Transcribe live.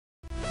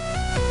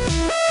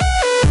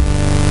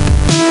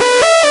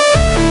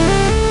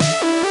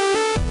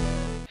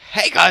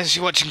Hey guys,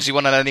 you're watching Z1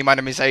 and only. My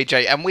name is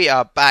AJ, and we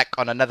are back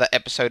on another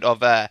episode of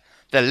the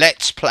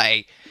Let's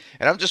Play.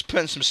 And I'm just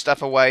putting some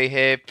stuff away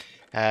here.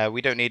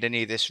 We don't need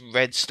any of this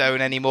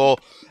redstone anymore.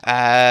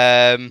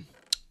 I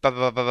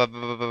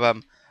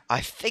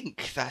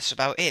think that's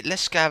about it.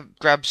 Let's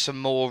grab some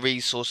more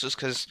resources,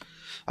 because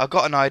I've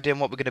got an idea on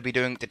what we're going to be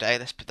doing today.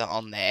 Let's put that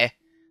on there.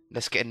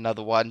 Let's get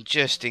another one,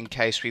 just in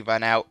case we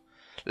run out.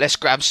 Let's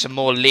grab some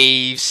more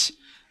leaves,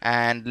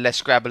 and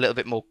let's grab a little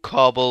bit more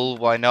cobble.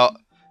 Why not?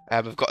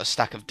 We've got a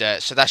stack of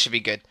dirt, so that should be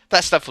good.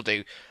 That stuff will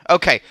do.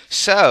 Okay,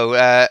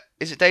 so,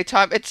 is it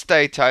daytime? It's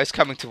daytime. It's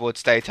coming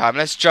towards daytime.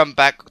 Let's jump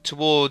back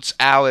towards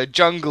our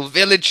jungle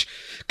village,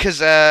 because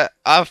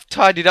I've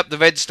tidied up the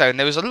redstone.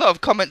 There was a lot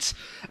of comments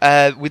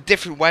with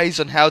different ways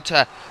on how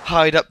to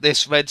hide up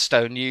this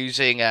redstone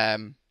using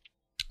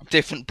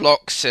different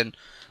blocks and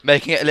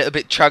making it a little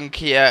bit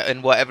chunkier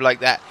and whatever like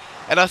that.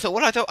 And I thought,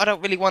 well, I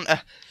don't really want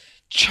to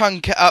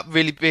chunk it up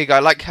really big. I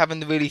like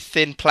having the really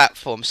thin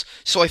platforms,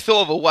 so I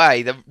thought of a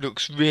way that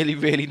looks really,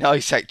 really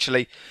nice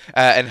actually,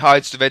 and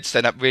hides the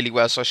redstone up really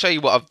well. So I'll show you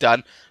what I've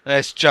done.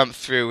 Let's jump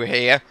through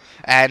here,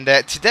 and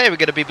today we're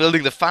going to be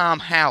building the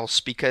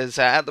farmhouse, because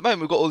at the moment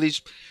we've got all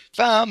these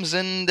farms,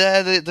 and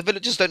the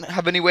villagers don't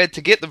have anywhere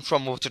to get them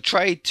from, or to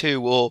trade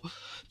to, or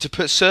to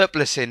put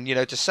surplus in, you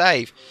know, to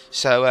save.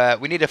 So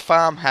we need a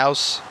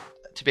farmhouse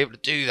to be able to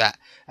do that.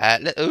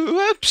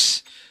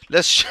 Oops.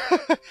 Let's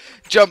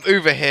jump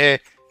over here,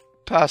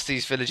 past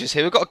these villagers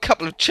here. We've got a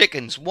couple of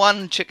chickens.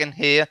 One chicken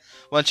here,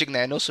 one chicken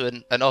there, and also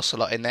an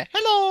ocelot in there.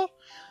 Hello!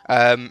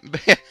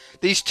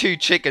 These two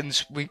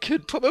chickens we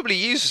could probably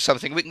use for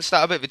something. We can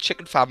start a bit of a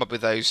chicken farm up with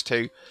those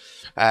two,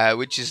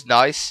 which is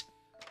nice.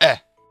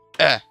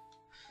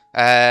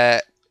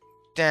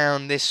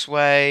 Down this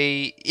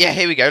way. Yeah,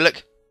 here we go,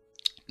 look.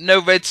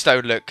 No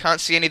redstone, look. Can't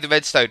see any of the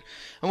redstone.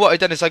 And what I've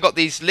done is I got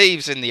these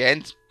leaves in the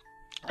end,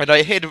 and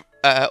I hid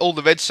all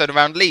the redstone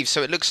around leaves,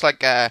 so it looks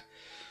like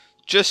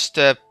just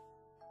what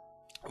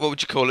would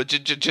you call it?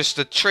 Just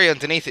a tree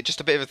underneath it, just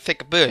a bit of a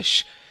thick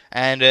bush,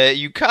 and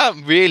you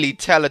can't really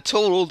tell at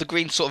all. All the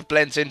green sort of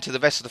blends into the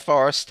rest of the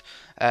forest,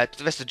 to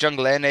the rest of the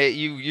jungle, and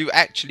you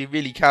actually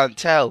really can't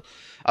tell.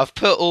 I've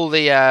put all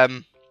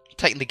the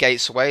taken the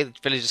gates away. The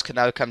villagers can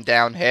now come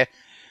down here.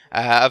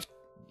 I've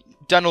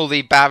done all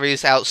the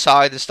barriers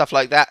outside and stuff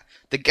like that.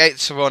 The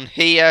gates are on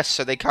here,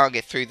 so they can't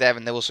get through there,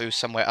 and they're also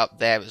somewhere up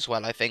there as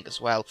well, I think,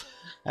 as well.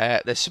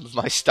 There's some of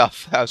my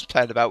stuff I was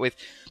playing about with.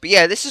 But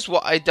yeah, this is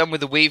what I done with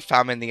the weave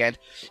farm in the end.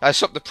 I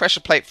swapped the pressure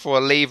plate for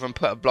a lever and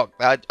put a block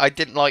there. I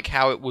didn't like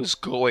how it was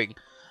going.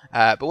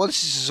 But once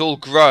this is all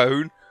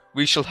grown,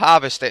 we shall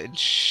harvest it and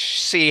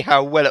see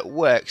how well it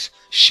works.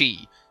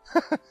 See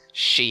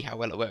how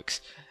well it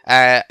works.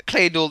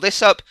 Cleaned all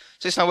this up,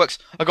 so this now works.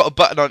 I've got a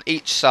button on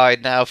each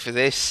side now for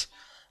this.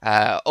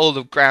 All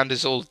the ground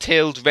is all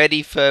tilled,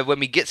 ready for when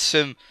we get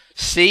some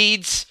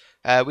seeds.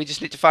 We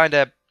just need to find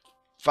a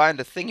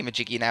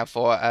thingamajiggy now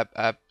for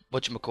a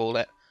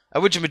whatchamacallit, a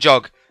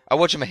whatchamajog, a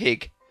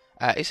whatchamahig.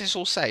 Is this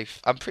all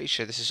safe? I'm pretty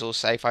sure this is all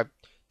safe. I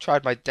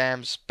tried my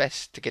damn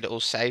best to get it all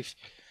safe.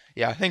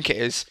 Yeah, I think it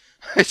is.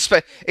 It's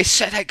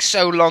takes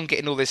so long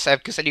getting all this safe,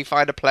 because then you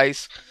find a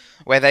place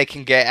where they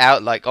can get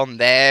out, like on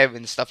there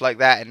and stuff like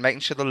that, and making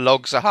sure the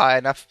logs are high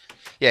enough.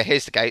 Yeah,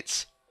 here's the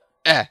gates.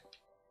 I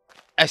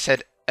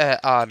said.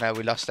 Oh no,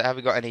 we lost it. Have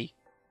we got any?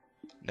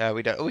 No,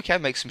 we don't. Oh, we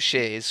can make some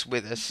shears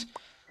with us.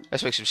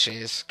 Let's make some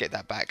shears. Get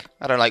that back.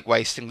 I don't like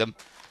wasting them.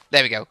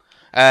 There we go.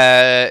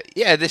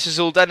 Yeah, this is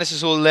all done. This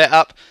is all lit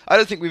up. I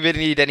don't think we really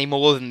need any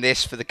more than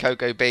this for the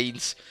cocoa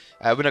beans.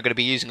 We're not going to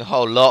be using a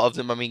whole lot of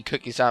them. I mean,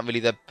 cookies aren't really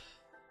the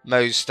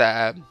most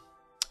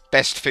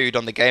best food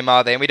on the game,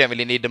 are they? And we don't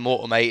really need them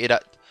automated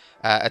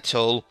at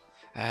all.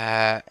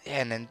 Yeah,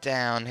 and then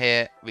down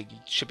here, we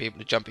should be able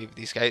to jump over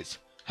these gates.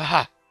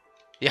 Haha.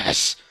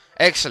 Yes.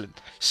 Excellent.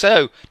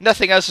 So,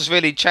 nothing else has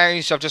really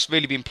changed. I've just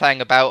really been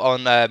playing about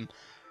on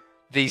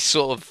these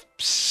sort of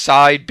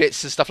side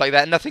bits and stuff like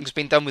that. Nothing's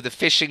been done with the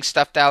fishing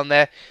stuff down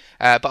there.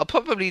 But I'll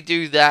probably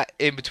do that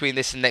in between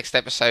this and next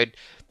episode.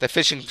 The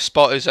fishing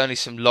spot is only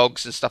some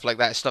logs and stuff like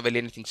that. It's not really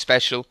anything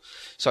special,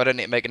 so I don't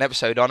need to make an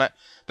episode on it.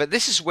 But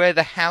this is where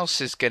the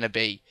house is going to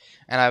be.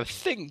 And I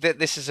think that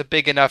this is a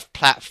big enough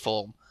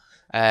platform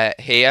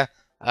here.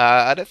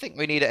 I don't think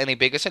we need it any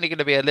bigger. It's only going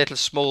to be a little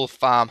small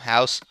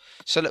farmhouse.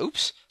 So,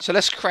 oops. So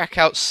let's crack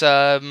out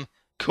some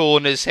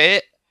corners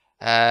here.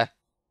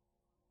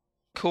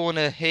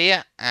 Corner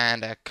here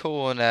and a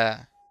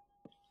corner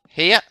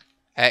here.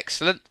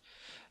 Excellent.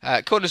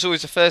 Corner's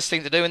always the first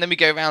thing to do, and then we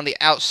go around the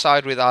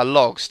outside with our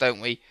logs,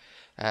 don't we?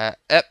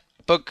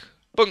 Bunk,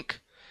 bunk,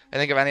 and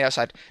then go around the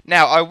outside.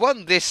 Now, I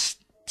want this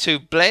to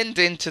blend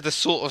into the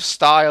sort of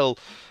style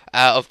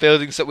of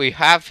buildings that we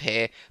have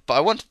here, but I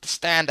want it to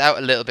stand out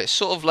a little bit,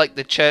 sort of like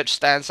the church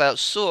stands out,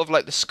 sort of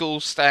like the school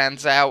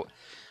stands out.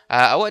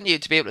 I want you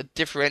to be able to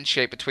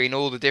differentiate between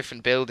all the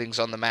different buildings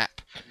on the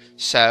map.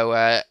 So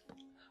I'm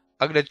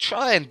going to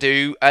try and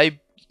do a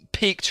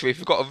peaked roof.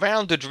 We've got a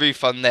rounded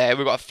roof on there,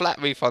 we've got a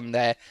flat roof on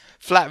there,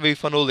 flat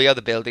roof on all the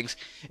other buildings.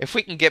 If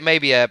we can get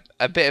maybe a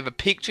bit of a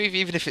peaked roof,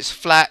 even if it's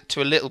flat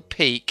to a little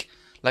peak,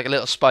 like a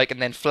little spike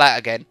and then flat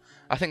again.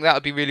 I think that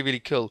would be really, really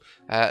cool.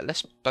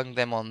 Let's bung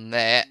them on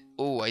there.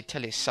 Oh, I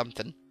tell you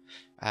something.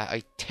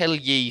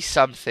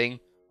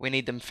 We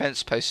need them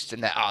fence posts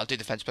in there. Oh, I'll do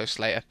the fence posts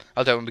later.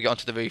 I'll do it when we get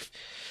onto the roof.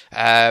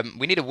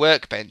 We need a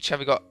workbench.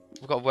 We've got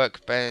a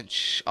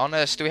workbench on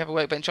us. Do we have a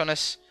workbench on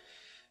us?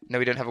 No,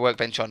 we don't have a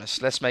workbench on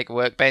us. Let's make a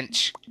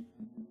workbench.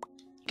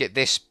 Get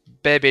this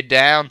baby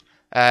down.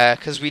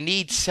 Because we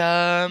need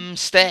some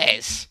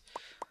stairs.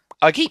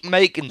 I keep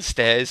making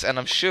stairs, and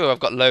I'm sure I've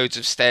got loads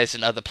of stairs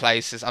in other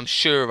places. I'm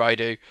sure I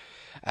do.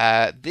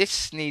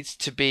 This needs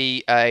to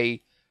be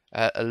a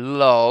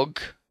log.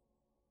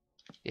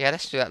 Yeah,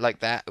 let's do that like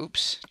that.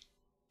 Oops.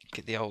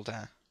 Get the old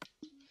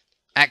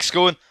axe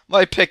going.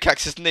 My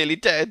pickaxe is nearly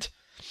dead.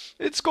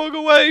 It's going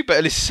away, but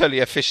at least it's only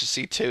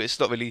efficiency 2. It's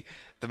not really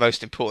the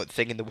most important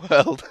thing in the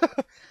world.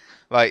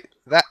 Right,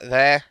 that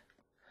there.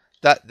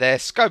 That there.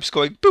 Scope's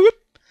going boop.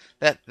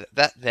 That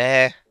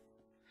there.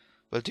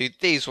 We'll do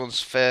these ones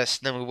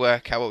first, then we'll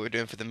work out what we're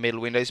doing for the middle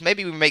windows.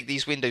 Maybe we make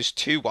these windows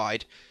too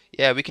wide.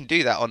 Yeah, we can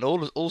do that on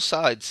all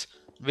sides.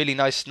 Really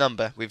nice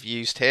number we've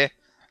used here.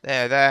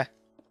 There.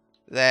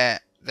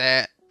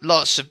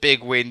 Lots of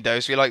big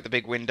windows. We like the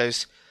big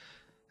windows.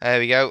 There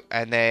we go.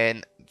 And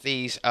then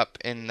these up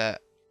in the...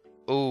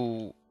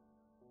 Ooh.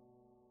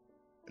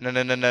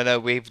 No.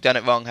 We've done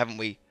it wrong, haven't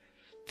we?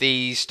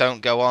 These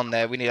don't go on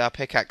there. We need our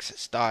pickaxe.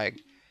 It's dying.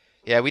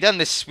 Yeah, we done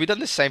this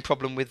same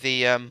problem with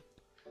the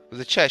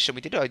chest.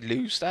 Did I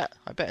lose that?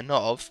 I better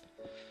not have.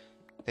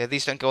 Yeah,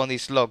 these don't go on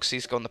these logs.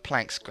 These go on the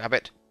planks. Grab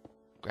it.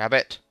 Grab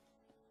it.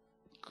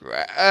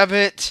 Grab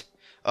it.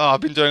 Oh,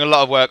 I've been doing a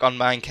lot of work on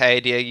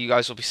Mancadia. You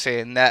guys will be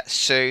seeing that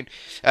soon.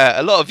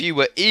 A lot of you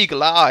were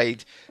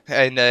eagle-eyed,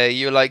 and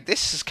you were like,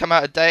 this has come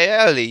out a day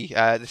early.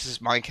 This is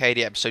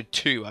Mancadia episode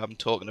 2 I'm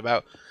talking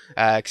about.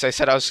 Because I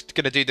said I was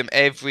going to do them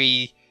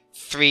every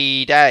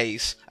 3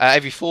 days.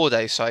 Every 4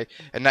 days, sorry.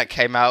 And that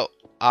came out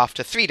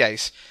after 3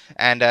 days.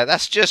 And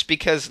that's just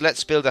because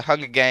Let's Build a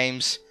Hunger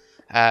Games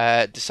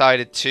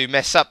decided to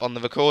mess up on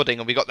the recording,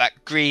 and we got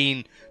that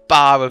green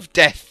bar of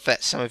death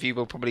that some of you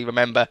will probably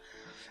remember.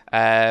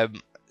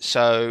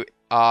 So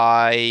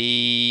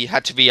I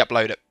had to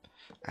re-upload it,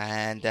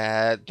 and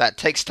that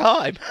takes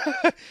time.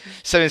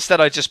 So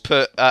instead I just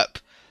put up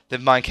the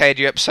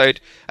Mancadia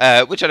episode,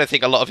 which I don't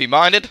think a lot of you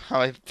minded.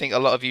 I think a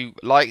lot of you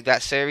like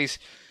that series.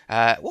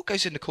 What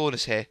goes in the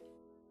corners here?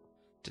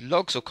 The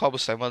logs or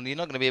cobblestone? Well, you're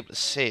not going to be able to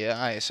see it,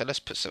 are you? So let's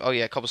put some... Oh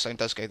yeah, cobblestone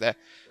does go there.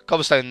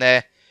 Cobblestone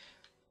there.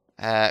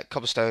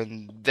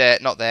 Cobblestone there.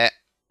 Not there.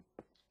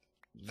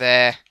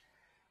 There.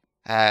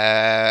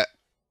 That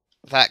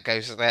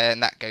goes there,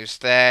 and that goes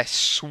there.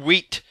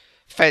 Sweet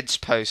fence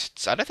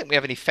posts. I don't think we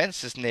have any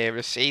fences near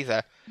us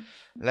either.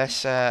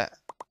 Let's get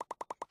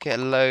a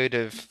load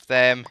of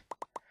them.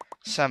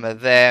 Some of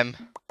them.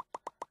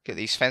 Get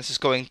these fences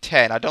going.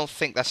 10. I don't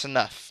think that's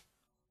enough.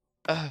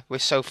 We're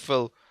so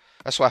full.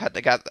 That's why I had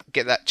to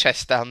get that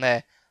chest down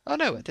there. Oh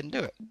no, I didn't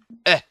do it.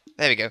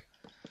 There we go.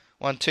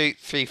 1, 2,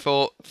 3,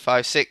 4,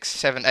 5, 6,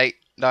 7, 8,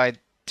 9,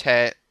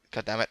 10.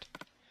 God damn it.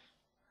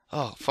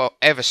 Oh,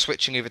 forever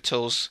switching over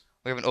tools.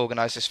 We haven't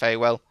organised this very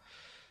well.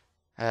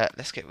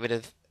 Let's get rid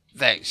of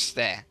those.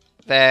 There.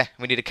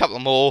 We need a couple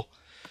more.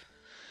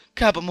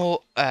 Couple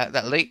more.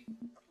 That'll eat.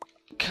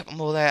 Couple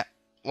more there.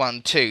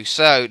 1, 2.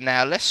 So,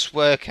 now let's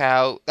work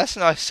out... That's a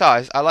nice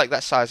size. I like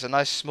that size. A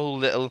nice small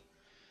little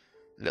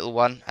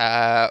one.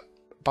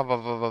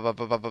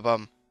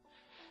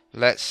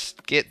 Let's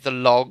get the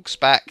logs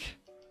back.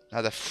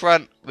 Now the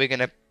front we're going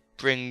to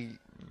bring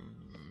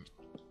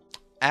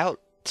out.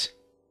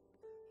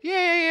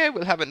 Yeah,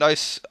 we'll have it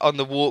nice on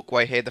the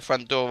walkway here. The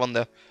front door on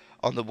the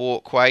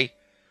walkway.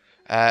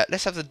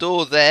 Let's have the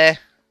door there.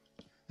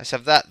 Let's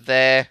have that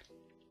there.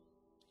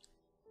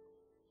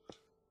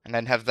 And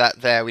then have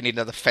that there. We need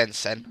another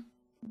fence then.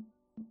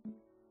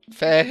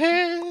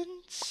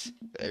 Fence.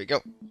 There we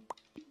go.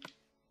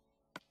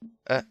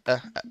 Boop.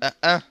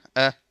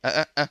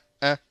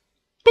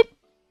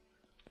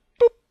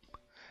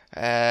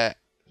 Boop.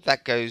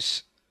 That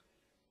goes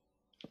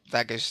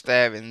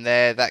there and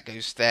there. That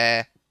goes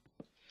there.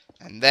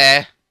 And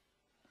there.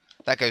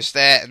 That goes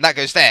there. And that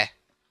goes there.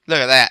 Look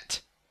at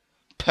that.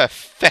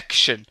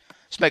 Perfection.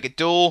 Let's make a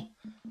door.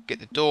 Get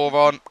the door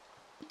on.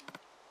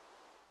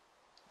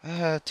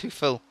 Too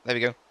full. There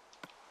we go.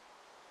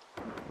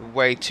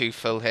 Way too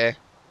full here.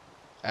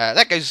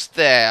 That goes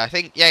there, I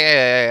think.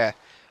 Yeah.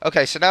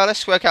 Okay, so now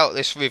let's work out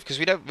this roof, because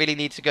we don't really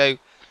need to go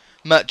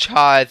much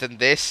higher than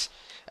this.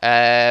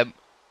 On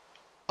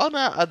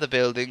our other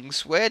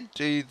buildings, where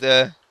do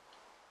the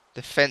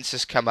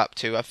fences come up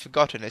to? I've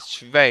forgotten.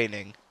 It's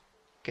raining.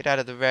 Get out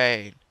of the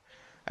rain.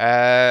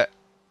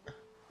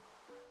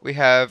 We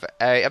have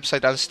a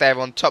upside down stair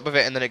on top of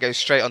it, and then it goes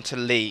straight onto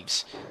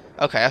leaves.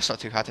 Okay, that's not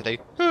too hard to do.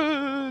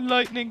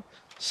 Lightning.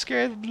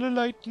 Scared of the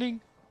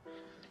lightning.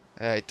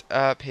 Right,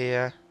 up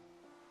here.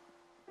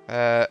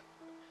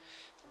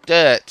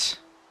 Dirt.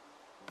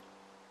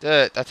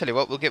 I tell you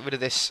what, we'll get rid of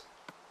this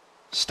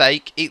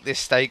steak. Eat this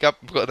steak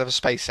up. We've got another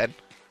space then.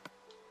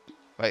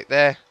 Right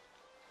there.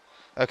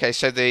 Okay,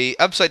 so the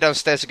upside down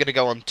stairs are going to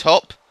go on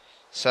top.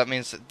 So that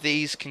means that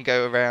these can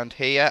go around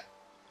here.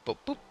 Boop,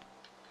 boop.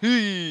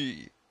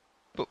 Hee.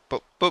 Boop,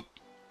 boop, boop.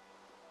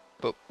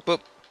 Boop, boop.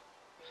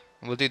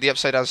 And we'll do the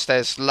upside down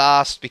stairs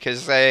last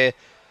because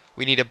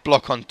we need a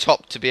block on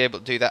top to be able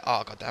to do that.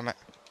 Oh, god damn it.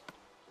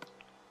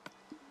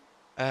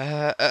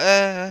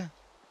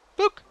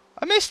 Look,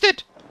 I missed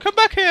it. Come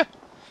back here.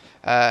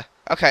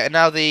 Okay, and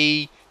now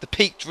the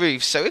peaked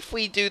roof. So if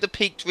we do the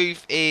peaked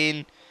roof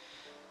in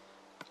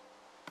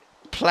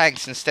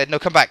planks instead. No,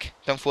 come back.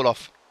 Don't fall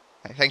off.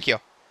 Thank you.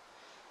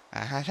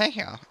 Thank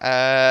you.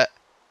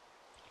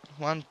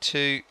 1,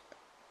 2.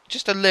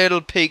 Just a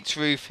little peaked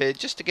roof here,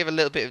 just to give a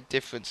little bit of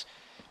difference.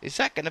 Is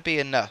that going to be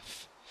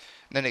enough?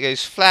 And then it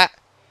goes flat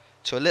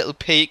to a little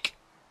peak,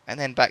 and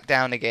then back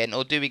down again.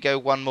 Or do we go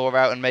one more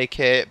out and make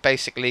it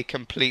basically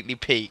completely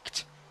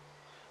peaked?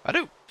 I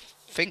don't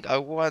think I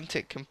want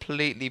it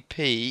completely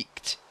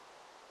peaked.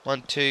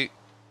 1, 2,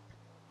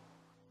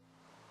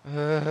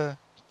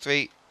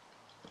 3.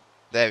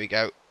 There we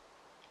go.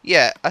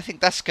 Yeah, I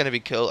think that's going to be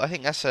cool. I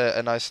think that's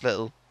a nice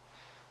little...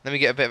 Then we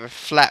get a bit of a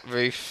flat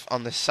roof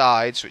on the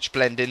sides, which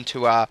blend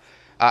into our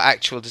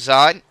actual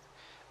design.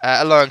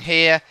 Along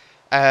here.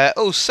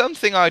 Oh,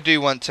 something I do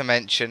want to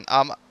mention.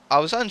 I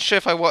was unsure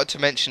if I wanted to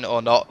mention it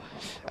or not,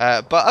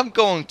 but I'm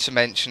going to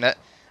mention it.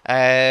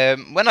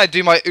 When I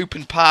do my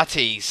open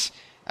parties,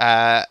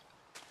 I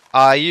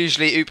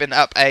usually open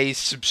up a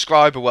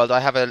subscriber world.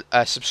 I have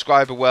a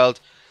subscriber world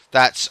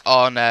that's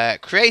on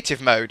creative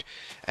mode,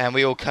 and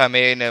we all come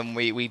in and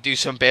we do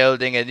some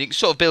building, and you can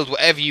sort of build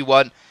whatever you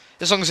want.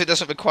 As long as it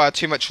doesn't require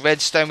too much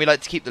redstone, we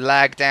like to keep the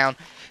lag down.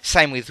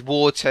 Same with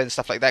water and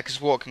stuff like that, because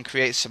water can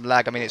create some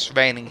lag. I mean, it's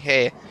raining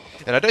here,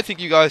 and I don't think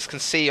you guys can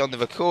see on the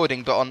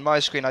recording, but on my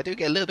screen I do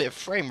get a little bit of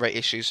frame rate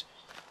issues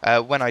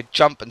when I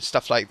jump and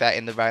stuff like that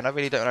in the rain. I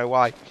really don't know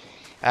why.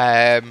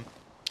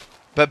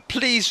 But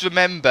please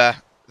remember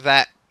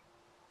that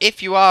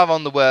if you are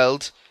on the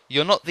world,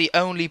 you're not the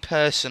only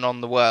person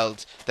on the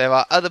world. There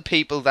are other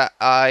people that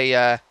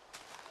I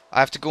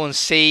have to go and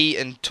see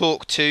and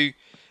talk to.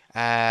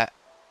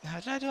 How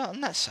did I do it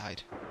on that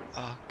side?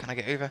 Oh, can I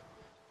get over?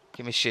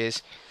 Give me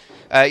shears.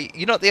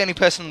 You're not the only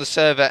person on the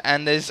server,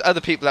 and there's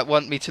other people that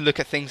want me to look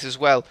at things as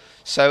well.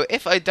 So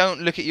if I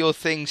don't look at your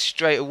things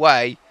straight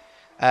away,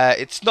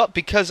 it's not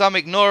because I'm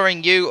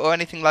ignoring you or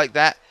anything like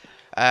that.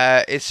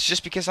 It's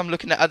just because I'm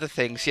looking at other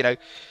things, you know.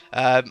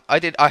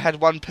 I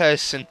had one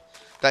person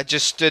that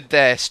just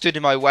stood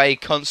in my way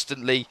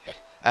constantly,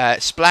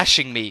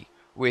 splashing me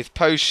with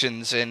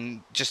potions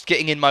and just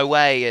getting in my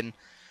way, and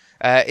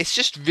it's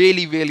just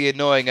really, really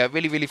annoying,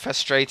 really, really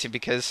frustrating,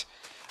 because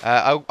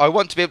I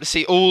want to be able to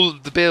see all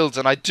the builds,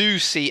 and I do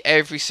see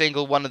every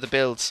single one of the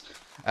builds.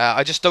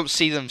 I just don't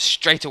see them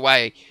straight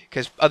away,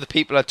 because other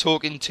people are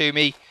talking to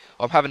me,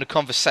 or I'm having a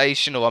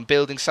conversation, or I'm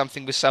building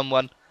something with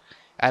someone,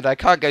 and I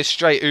can't go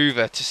straight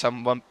over to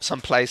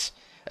someplace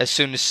as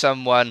soon as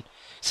someone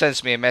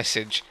sends me a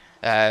message.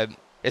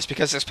 It's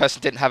because this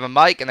person didn't have a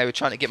mic, and they were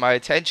trying to get my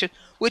attention,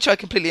 which I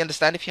completely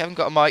understand. If you haven't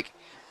got a mic,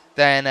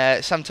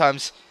 then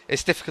sometimes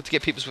it's difficult to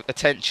get people's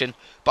attention,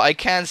 but I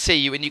can see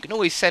you, and you can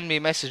always send me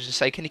a message and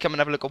say, can you come and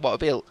have a look at what I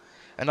built?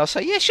 And I'll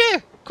say, yeah, sure,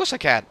 of course I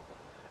can.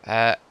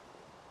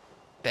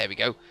 There we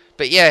go.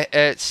 But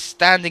yeah,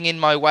 standing in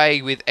my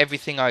way with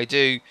everything I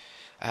do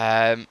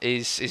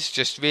is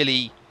just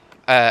really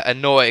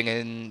annoying,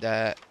 and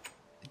it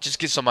just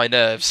gets on my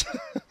nerves.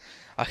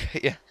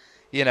 Yeah,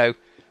 you know,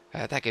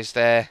 that goes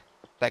there,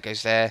 that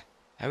goes there.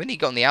 We need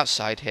to go on the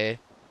outside here.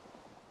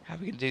 How are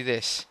we going to do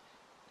this?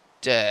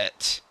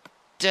 Dirt.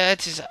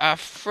 Dirt is our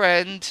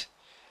friend,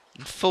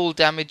 and full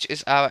damage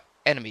is our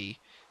enemy.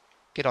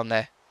 Get on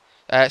there.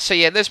 So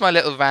yeah, there's my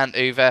little rant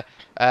over.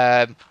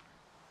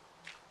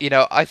 You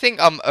know, I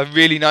think I'm a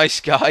really nice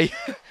guy.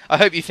 I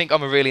hope you think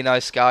I'm a really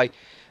nice guy.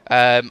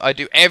 I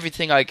do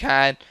everything I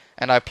can,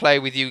 and I play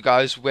with you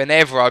guys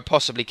whenever I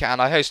possibly can.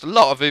 I host a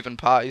lot of open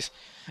parties,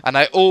 and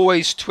I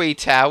always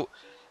tweet out.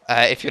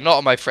 If you're not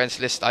on my friends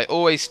list, I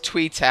always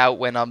tweet out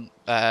when I'm...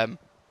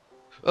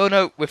 oh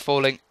no, we're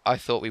falling. I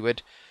thought we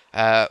would.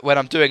 When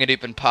I'm doing an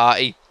open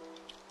party.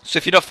 So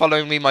if you're not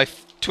following me, my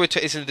Twitter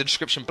is in the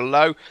description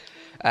below.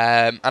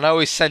 And I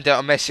always send out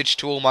a message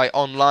to all my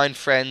online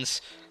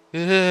friends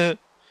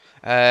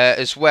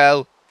as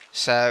well.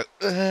 So,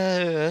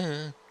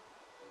 oh,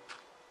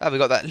 we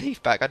got that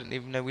leaf back. I didn't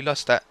even know we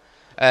lost that.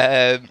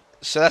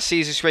 So that's the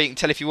easiest way you can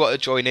tell if you want to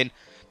join in.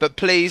 But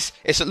please,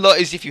 it's a lot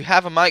easier if you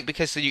have a mic,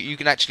 because you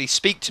can actually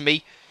speak to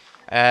me.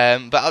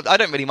 But I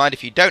don't really mind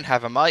if you don't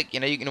have a mic.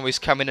 You know, you can always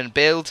come in and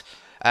build.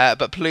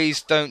 But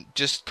please don't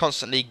just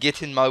constantly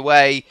get in my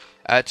way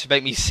to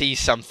make me see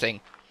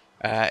something.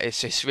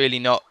 It's just really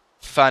not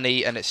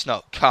funny, and it's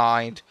not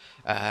kind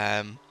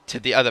to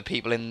the other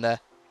people in the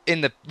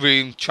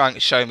room trying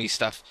to show me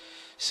stuff.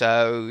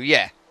 So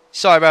yeah,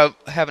 sorry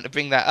about having to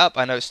bring that up.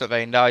 I know it's not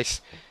very nice,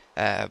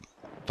 but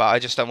I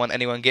just don't want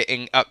anyone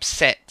getting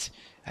upset.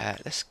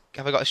 Have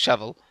I got a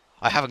shovel?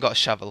 I haven't got a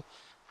shovel.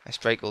 Let's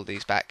break all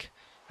these back.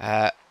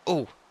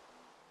 Oh.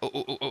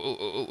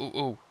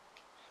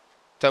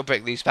 Don't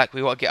break these back.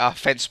 We want to get our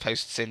fence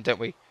posts in, don't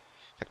we?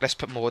 Let's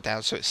put more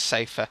down so it's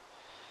safer.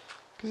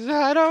 'Cause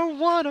I don't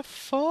wanna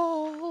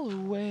fall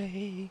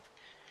away.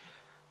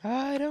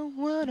 I don't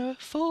wanna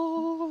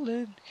fall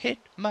and hit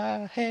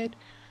my head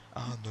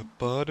on the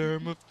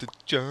bottom of the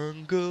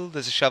jungle.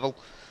 There's a shovel.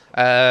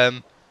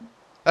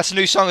 That's a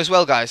new song as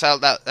well, guys.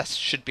 That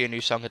should be a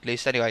new song at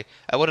least. Anyway,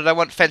 what did I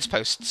want? Fence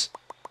posts.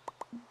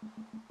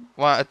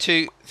 1,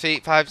 2, 3,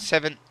 5,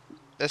 7.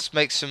 Let's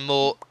make some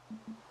more.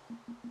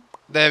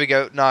 There we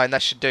go. 9.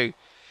 That should do.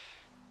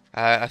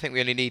 I think we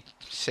only need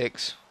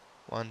 6.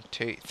 1,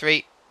 2,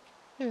 3.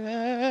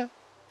 No,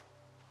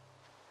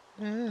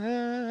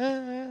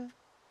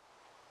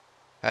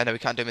 we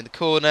can't do them in the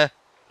corner.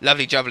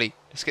 Lovely jubbly.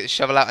 Let's get the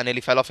shovel out. I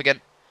nearly fell off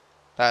again.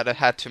 That would have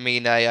had to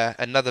mean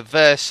another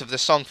verse of the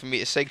song for me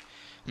to sing.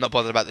 I'm not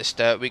bothered about this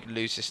dirt. We can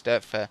lose this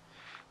dirt for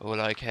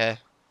all I care.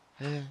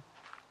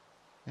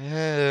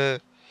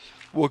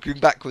 Walking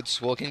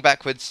backwards, walking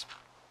backwards.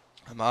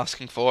 I'm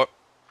asking for it.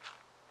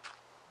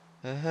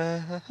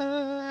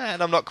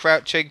 And I'm not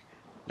crouching.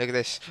 Look at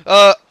this.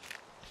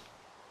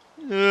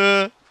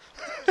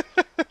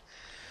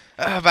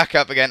 Back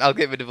up again. I'll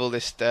get rid of all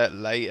this dirt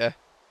later.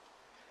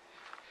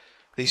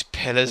 These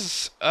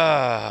pillars.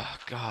 Oh,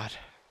 God.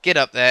 Get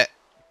up there.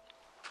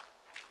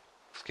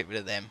 Let's get rid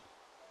of them.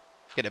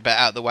 Get a bit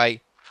out of the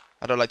way.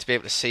 I don't like to be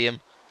able to see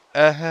them.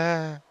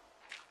 I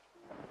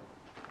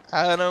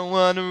don't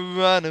want to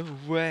run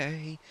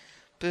away,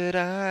 but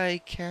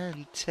I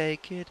can't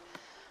take it.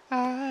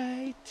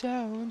 I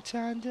don't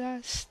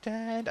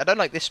understand. I don't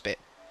like this bit.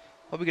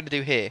 What are we going to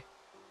do here?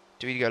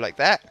 Do we go like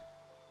that?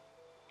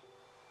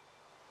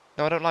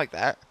 No, I don't like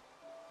that.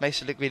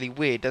 Makes it look really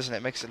weird, doesn't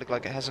it? Makes it look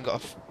like it hasn't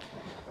got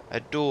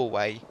a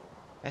doorway.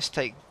 Let's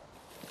take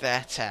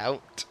that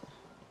out.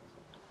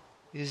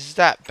 Is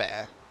that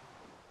better?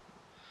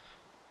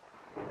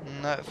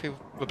 No, if we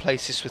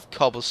replace this with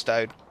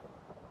cobblestone.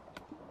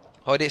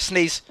 Oh, I did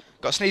sneeze.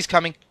 Got a sneeze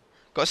coming.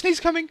 Got a sneeze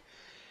coming.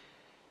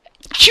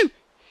 Achoo!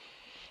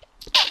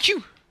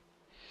 Achoo!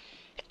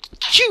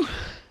 Achoo!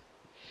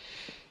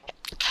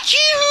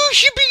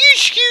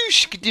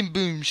 Achoo!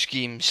 Boom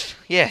schemes.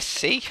 Yes,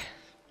 see?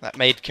 That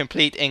made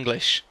complete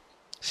English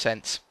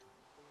sense.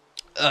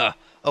 Oh,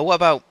 what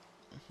about...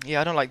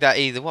 Yeah, I don't like that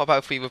either. What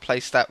about if we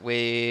replace that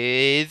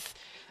with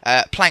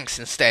planks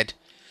instead?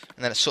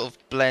 And then it sort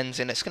of blends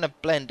in. It's going to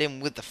blend in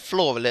with the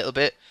floor a little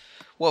bit.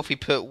 What if we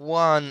put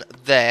one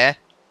there?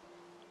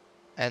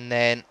 And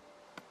then...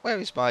 Where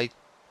is my...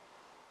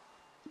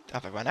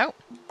 Have I run out?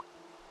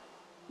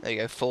 There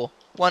you go, 4.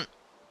 1,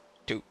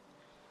 2.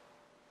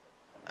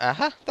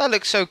 That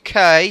looks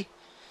okay.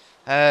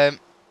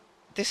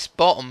 This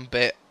bottom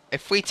bit,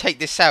 if we take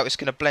this out, it's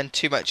going to blend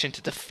too much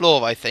into the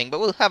floor, I think. But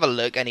we'll have a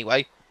look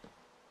anyway.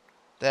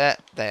 There.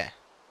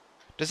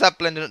 Does that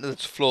blend into the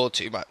floor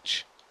too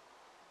much?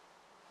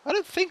 I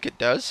don't think it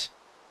does.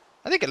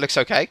 I think it looks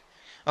okay.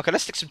 Okay,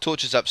 let's stick some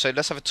torches up. So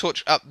let's have a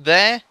torch up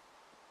there.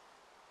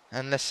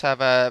 And let's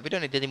have a... We don't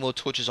need any more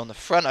torches on the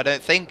front, I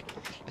don't think.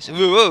 Let's...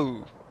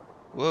 Whoa!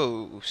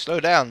 Whoa, slow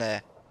down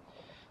there.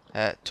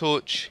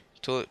 Torch.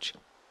 I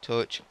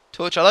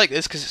like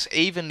this because it's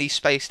evenly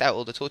spaced out,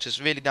 all the torches.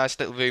 Really nice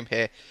little room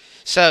here.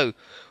 So,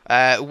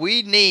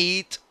 we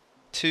need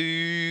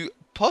to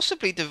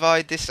possibly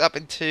divide this up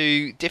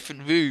into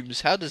different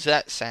rooms. How does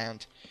that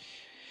sound?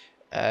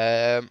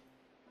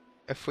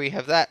 If we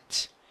have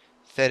that,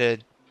 then a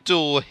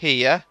door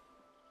here.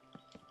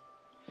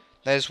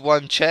 There's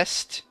one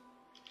chest.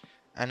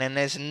 And then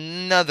there's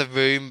another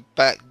room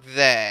back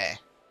there.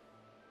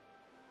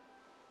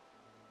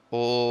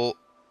 Or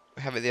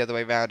have it the other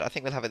way round. I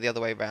think we'll have it the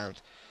other way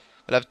round.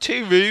 We'll have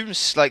 2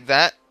 rooms like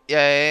that.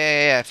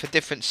 Yeah. For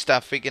different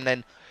stuff. We can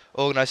then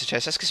organise the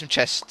chests. Let's get some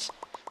chests.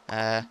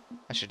 I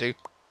should do.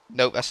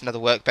 Nope, that's another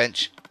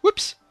workbench.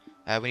 Whoops.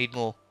 We need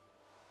more.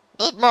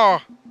 Need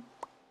more.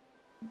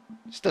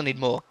 Still need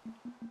more.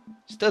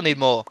 Still need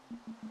more.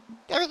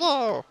 There we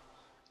go.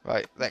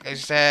 Right, that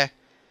goes there.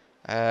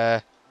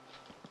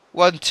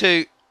 1,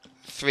 2,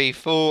 3,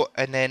 4,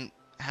 and then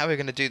how are we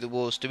going to do the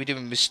walls? Do we do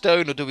them with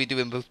stone or do we do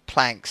them with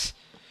planks?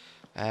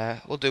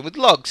 We'll do them with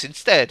logs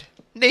instead.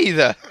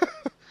 Neither.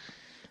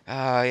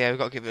 Yeah, we've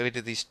got to get rid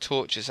of these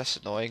torches. That's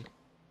annoying.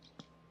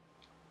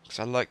 Because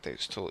I like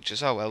those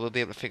torches. Oh well, we'll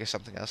be able to figure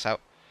something else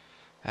out.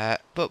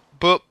 Boop.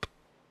 Boop.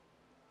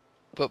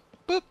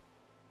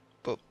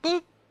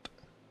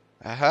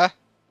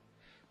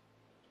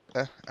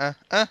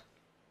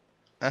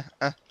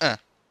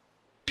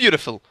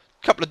 Beautiful.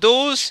 Couple of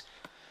doors.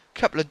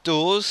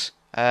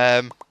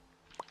 And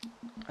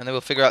then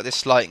we'll figure out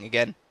this lighting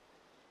again.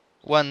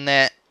 One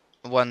there.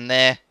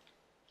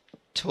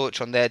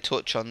 Torch on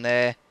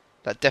there.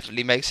 That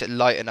definitely makes it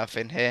light enough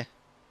in here.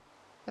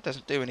 That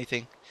doesn't do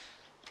anything.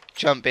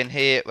 Jump in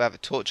here. We'll have a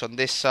torch on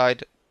this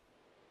side.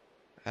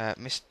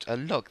 Missed a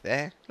log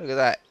there. Look at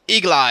that.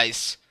 Eagle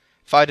eyes.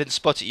 If I didn't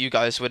spot it, you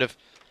guys would have.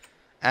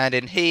 And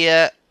in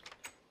here.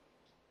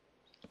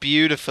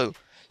 Beautiful.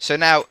 So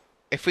now,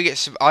 if we get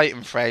some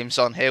item frames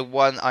on here,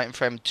 1 item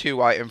frame,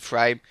 2 item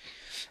frame,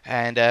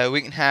 and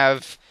we can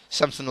have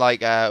something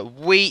like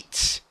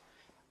wheat.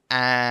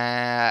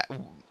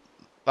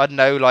 I don't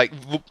know, like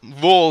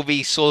raw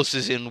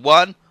resources in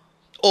one.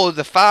 Or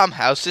the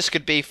farmhouse, this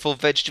could be for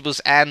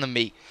vegetables and the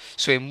meat.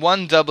 So in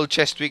one double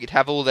chest we could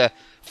have all the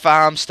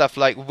farm stuff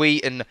like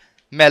wheat and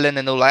melon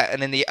and all that.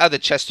 And in the other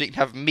chest we can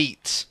have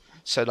meats.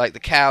 So like the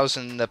cows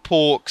and the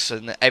porks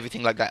and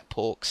everything like that.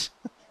 Porks.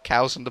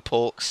 Cows and the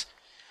porks.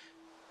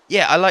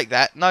 Yeah, I like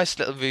that. Nice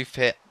little roof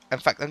here. In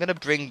fact, I'm going to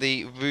bring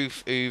the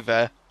roof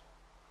over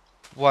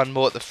one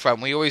more at the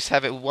front. We always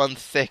have it one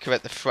thicker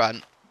at the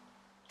front.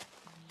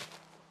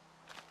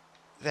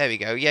 There we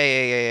go.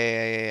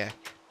 Yeah.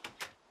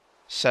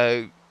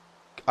 So,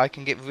 I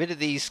can get rid of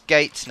these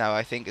gates now,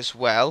 I think, as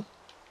well.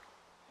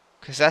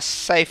 Because that's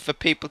safe for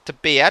people to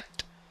be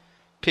at.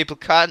 People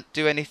can't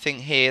do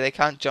anything here. They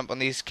can't jump on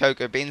these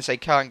cocoa beans. They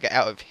can't get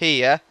out of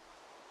here.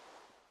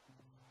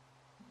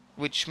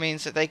 Which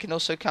means that they can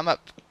also come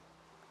up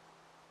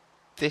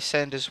this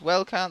end as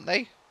well, can't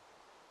they?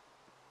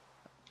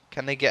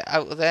 Can they get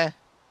out of there?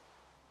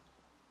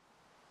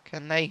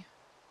 Can they?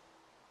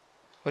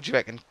 What do you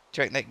reckon? Do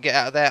you reckon they can get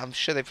out of there? I'm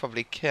sure they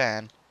probably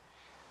can.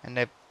 And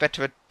they're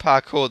better at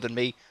parkour than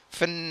me.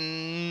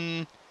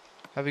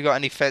 Have we got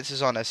any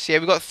fences on us? Yeah,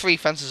 we've got 3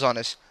 fences on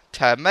us.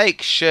 To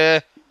make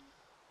sure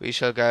we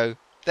shall go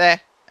there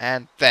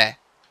and there.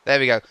 There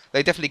we go.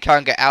 They definitely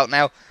can't get out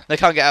now. They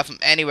can't get out from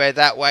anywhere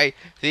that way.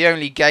 The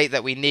only gate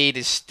that we need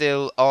is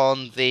still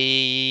on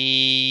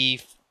the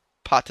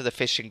part of the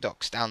fishing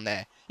docks down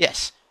there.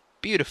 Yes.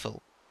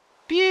 Beautiful.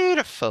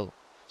 Beautiful.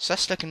 So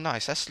that's looking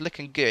nice. That's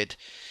looking good.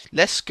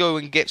 Let's go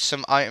and get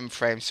some item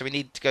frames. So we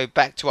need to go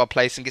back to our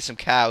place and get some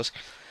cows.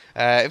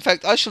 In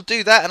fact, I shall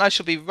do that and I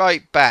shall be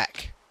right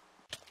back.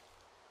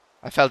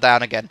 I fell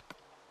down again.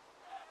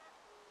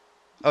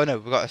 Oh no,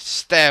 we've got a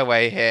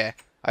stairway here.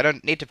 I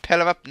don't need to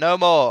pillar up no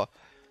more.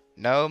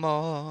 No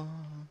more.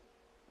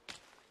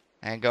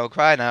 I ain't gonna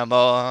cry no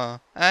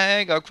more. I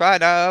ain't gonna cry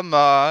no more.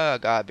 I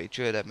gotta be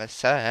true to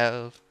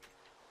myself.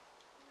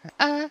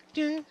 I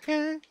just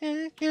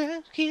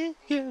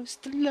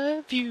used to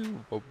love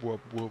you. Whoop,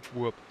 whoop, whoop,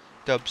 whoop.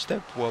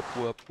 Dubstep, whoop,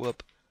 whoop,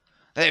 whoop.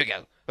 There we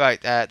go. Right,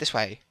 this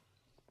way.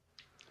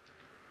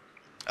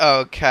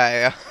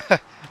 Okay.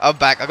 I'm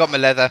back. I got my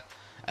leather.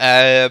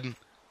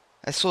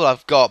 That's all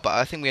I've got, but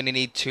I think we only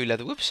need 2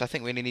 leather. Whoops, I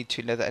think we only need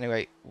 2 leather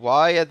anyway.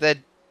 Why are there...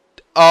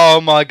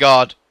 Oh my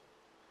god.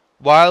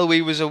 While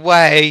we was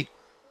away,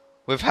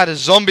 we've had a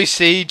zombie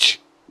siege.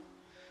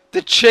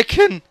 The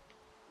chicken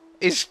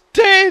is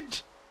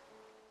dead.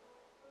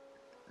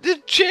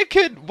 The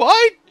chicken.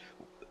 Why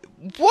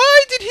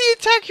did he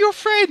attack your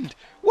friend?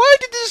 Why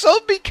did the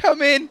zombie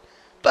come in,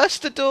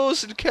 bust the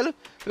doors and kill him?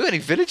 Have we got any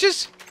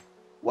villagers?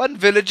 1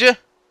 villager.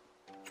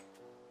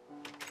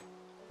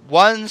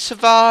 1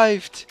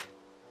 survived.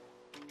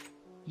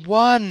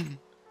 1.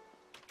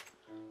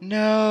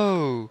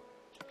 No.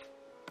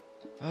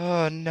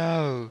 Oh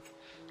no.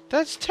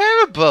 That's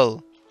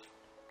terrible.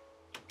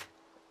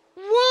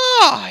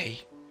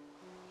 Why?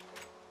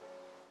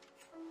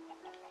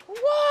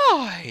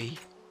 Why?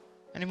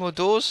 Any more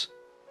doors?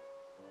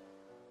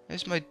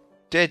 There's my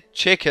dead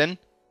chicken.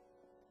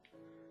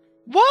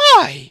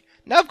 Why?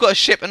 Now I've got to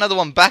ship another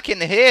one back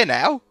into here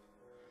now.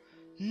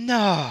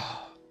 No.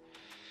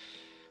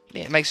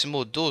 Need to make some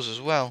more doors as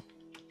well.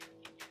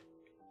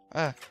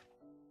 There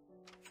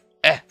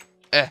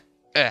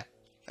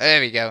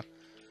we go.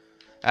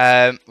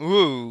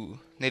 Ooh,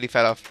 nearly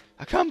fell off.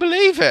 I can't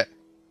believe it.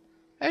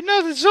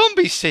 Another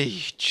zombie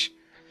siege.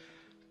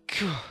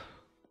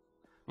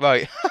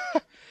 Right.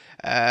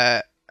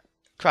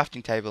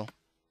 Crafting table.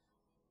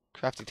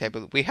 Crafting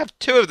table. We have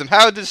 2 of them.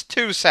 How does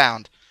 2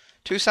 sound?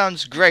 2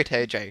 sounds great,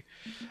 AJ.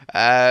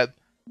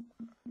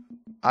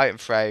 Item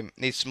frame.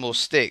 Needs some more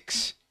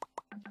sticks.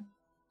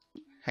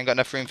 Ain't got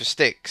enough room for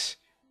sticks.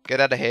 Get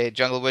out of here,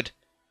 Junglewood.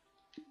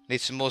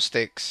 Need some more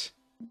sticks.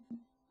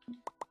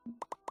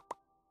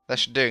 That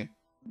should do.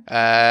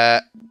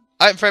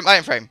 Item frame,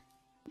 item frame.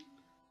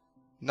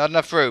 Not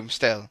enough room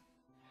still.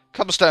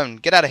 Cobblestone,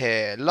 get out of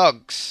here.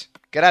 Logs,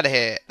 get out of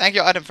here. Thank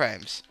you, item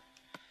frames.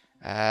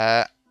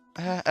 Get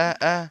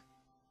out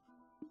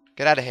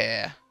of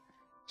here.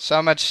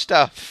 So much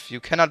stuff, you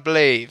cannot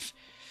believe.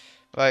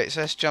 Right, so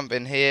let's jump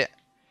in here.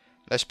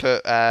 Let's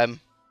put 1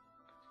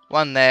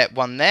 there,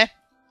 1 there.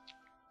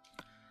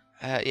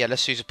 Yeah,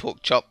 let's use a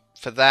pork chop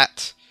for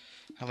that.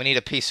 And we need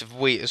a piece of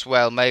wheat as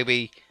well.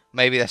 Maybe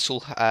that's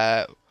all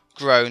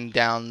grown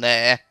down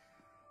there.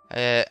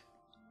 I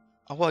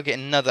want to get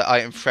another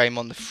item frame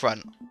on the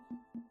front.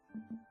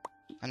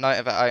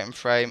 Another item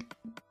frame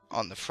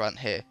on the front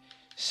here.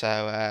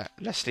 So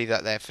let's leave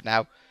that there for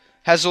now.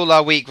 Has all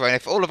our wheat grown?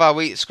 If all of our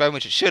wheat is grown,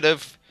 which it should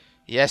have,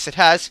 yes it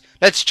has.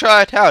 Let's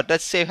try it out.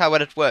 Let's see how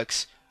well it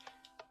works.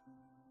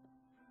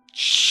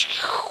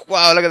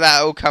 Wow, look at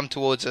that all come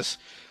towards us.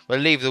 We'll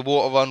leave the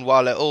water on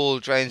while it all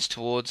drains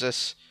towards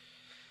us.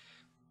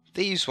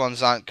 These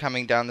ones aren't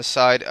coming down the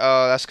side.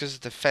 Oh, that's because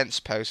of the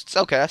fence posts.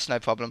 Okay, that's no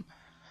problem.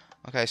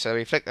 Okay, so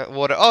we flick that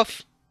water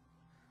off.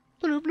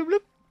 Bloop, bloop, bloop.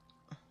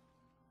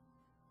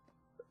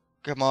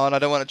 Come on, I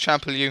don't want to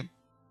trample you.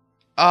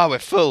 Ah, we're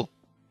full.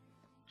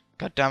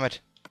 God damn it.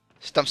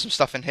 Let's dump some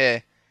stuff in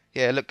here.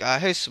 Yeah, look,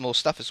 here's some more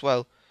stuff as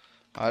well.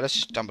 Alright, let's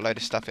just dump a load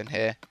of stuff in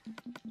here.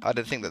 I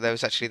didn't think that there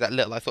was actually that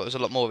little. I thought there was a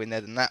lot more in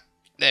there than that.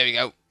 There we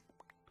go.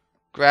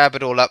 Grab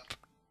it all up.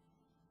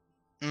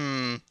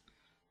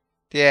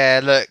 Yeah,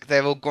 look,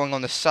 they're all going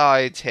on the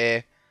sides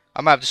here.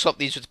 I might have to swap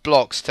these with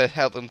blocks to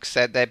help them, because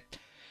they're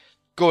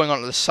going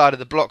on the side of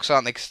the blocks,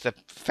 aren't they? Because the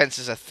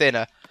fences are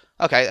thinner.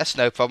 Okay, that's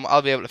no problem.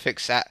 I'll be able to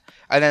fix that.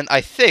 And then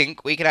I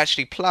think we can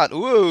actually plant...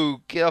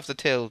 Whoa, get off the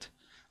tilt.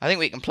 I think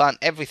we can plant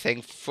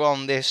everything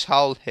from this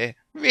hole here.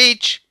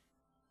 Reach!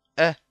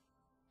 Go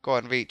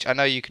on, reach. I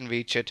know you can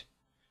reach it.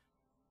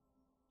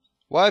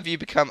 Why have you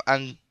become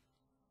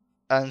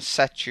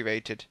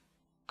unsaturated?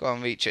 Go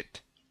on, reach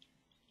it.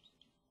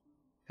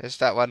 There's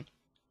that one.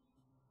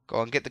 Go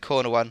on, get the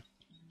corner one.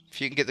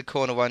 If you can get the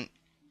corner one.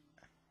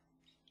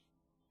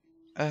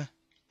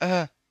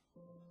 Oh,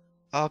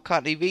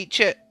 can't he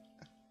reach it?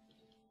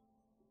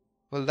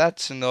 Well,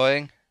 that's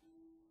annoying.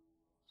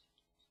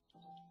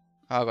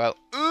 Oh, well.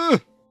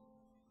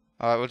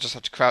 Alright, we'll just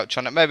have to crouch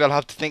on it. Maybe I'll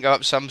have to think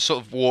up some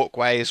sort of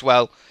walkway as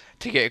well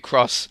to get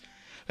across.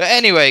 But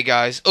anyway,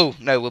 guys. Oh,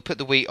 no, we'll put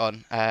the wheat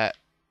on. Yeah,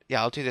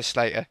 I'll do this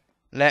later.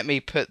 Let me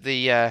put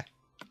the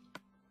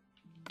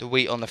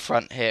wheat on the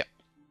front here.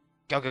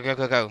 Go, go, go,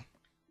 go, go.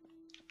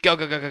 Go,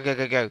 go, go, go, go,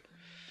 go, go.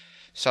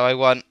 So I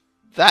want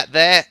that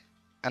there,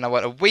 and I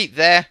want a wheat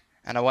there,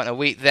 and I want a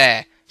wheat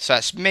there. So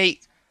that's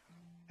meat,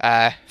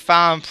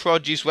 farm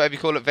produce, whatever you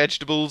call it,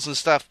 vegetables and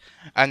stuff.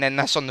 And then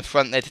that's on the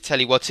front there to tell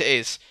you what it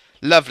is.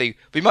 Lovely.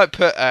 We might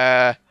put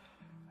an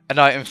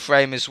item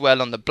frame as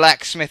well on the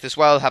blacksmith as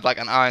well. Have like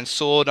an iron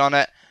sword on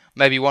it.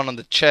 Maybe one on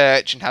the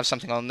church and have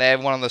something on there.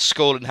 One on the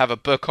school and have a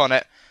book on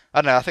it.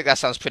 I don't know. I think that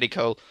sounds pretty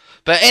cool.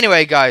 But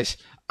anyway, guys,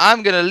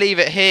 I'm going to leave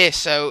it here.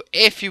 So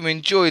if you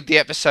enjoyed the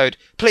episode,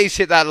 please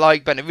hit that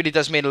like button. It really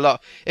does mean a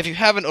lot. If you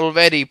haven't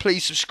already,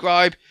 please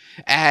subscribe.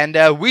 And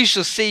we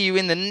shall see you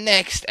in the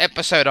next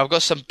episode. I've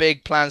got some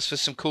big plans for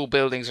some cool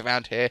buildings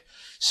around here.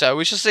 So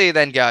we shall see you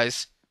then,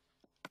 guys.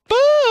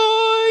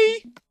 Bye!